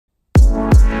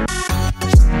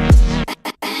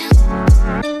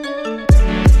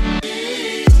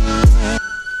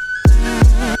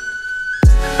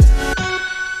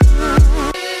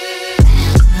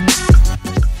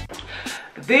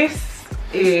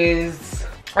is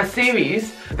a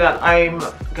series that I'm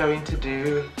going to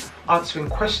do answering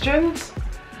questions,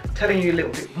 telling you a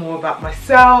little bit more about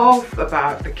myself,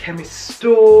 about the Kemist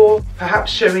store,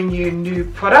 perhaps showing you new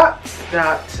products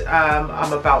that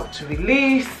I'm about to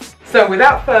release. So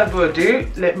without further ado,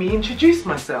 let me introduce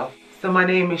myself. So my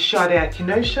name is Sade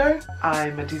Akinosho.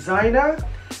 I'm a designer,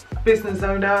 business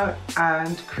owner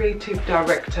and creative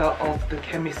director of the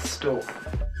Kemist store.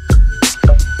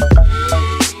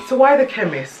 So why the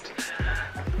Kemist?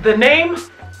 The name,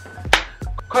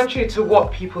 contrary to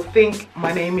what people think,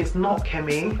 my name is not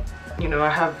Kemi. You know, I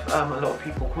have a lot of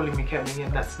people calling me Kemi,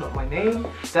 and that's not my name.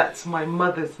 That's my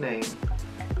mother's name.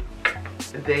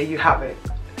 There you have it,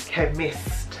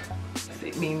 Kemist.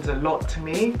 It means a lot to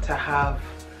me to have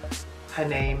her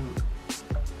name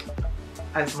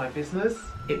as my business.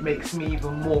 It makes me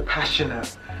even more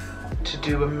passionate to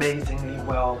do amazingly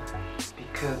well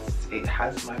because it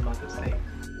has my mother's name.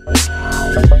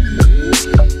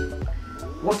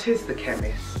 What is the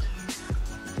Kemist?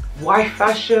 Why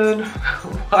fashion?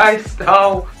 Why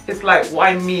style? It's like,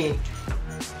 why me?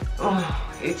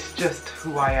 Oh, it's just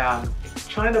who I am.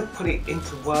 Trying to put it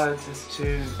into words as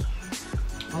to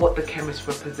what the Kemist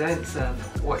represents and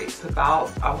what it's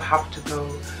about, I'll have to go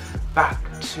back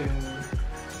to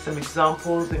some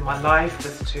examples in my life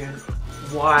as to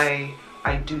why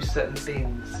I do certain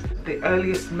things. The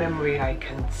earliest memory I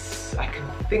can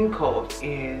think of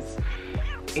is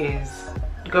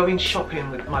going shopping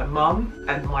with my mum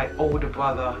and my older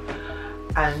brother,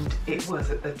 and it was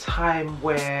at the time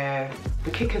where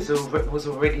the Kickers was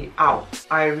already out.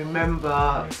 I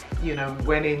remember, you know, we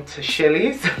went into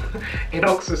Shelley's in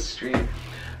Oxford Street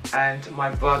and my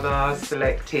brother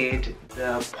selected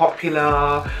the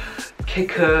popular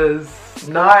Kickers,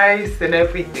 nice and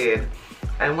everything.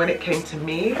 And when it came to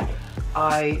me,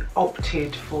 I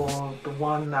opted for the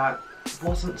one that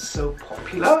wasn't so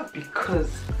popular because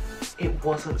it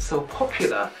wasn't so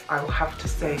popular. I will have to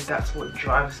say that's what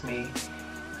drives me.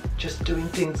 Just doing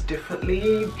things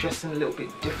differently, dressing a little bit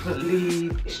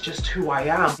differently. It's just who I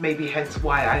am. Maybe hence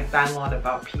why I bang on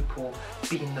about people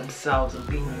being themselves and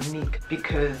being unique,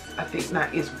 because I think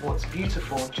that is what's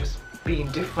beautiful, just being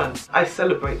different. I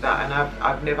celebrate that, and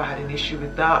I've never had an issue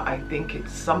with that. I think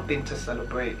it's something to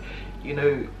celebrate. You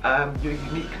know, your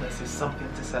uniqueness is something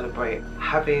to celebrate.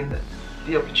 Having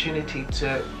the opportunity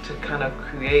to kind of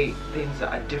create things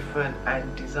that are different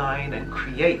and design and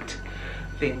create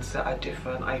things that are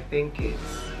different, I think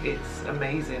it's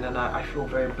amazing, and I feel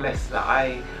very blessed that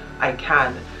I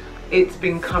can. It's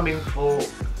been coming for,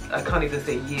 I can't even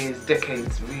say years,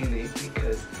 decades really,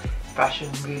 because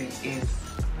fashion really is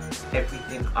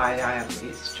everything I am.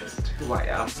 It's just who I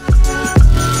am.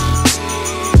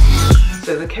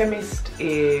 So the Kemist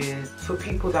is for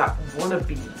people that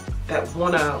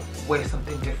want to wear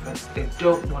something different. They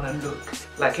don't want to look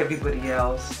like everybody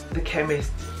else. The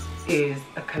Kemist is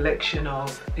a collection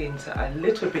of things that are a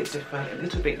little bit different, a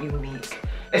little bit unique,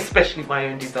 especially my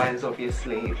own designs,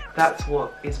 obviously. That's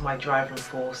what is my driving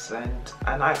force, and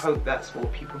I hope that's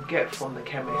what people get from the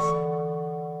Kemist.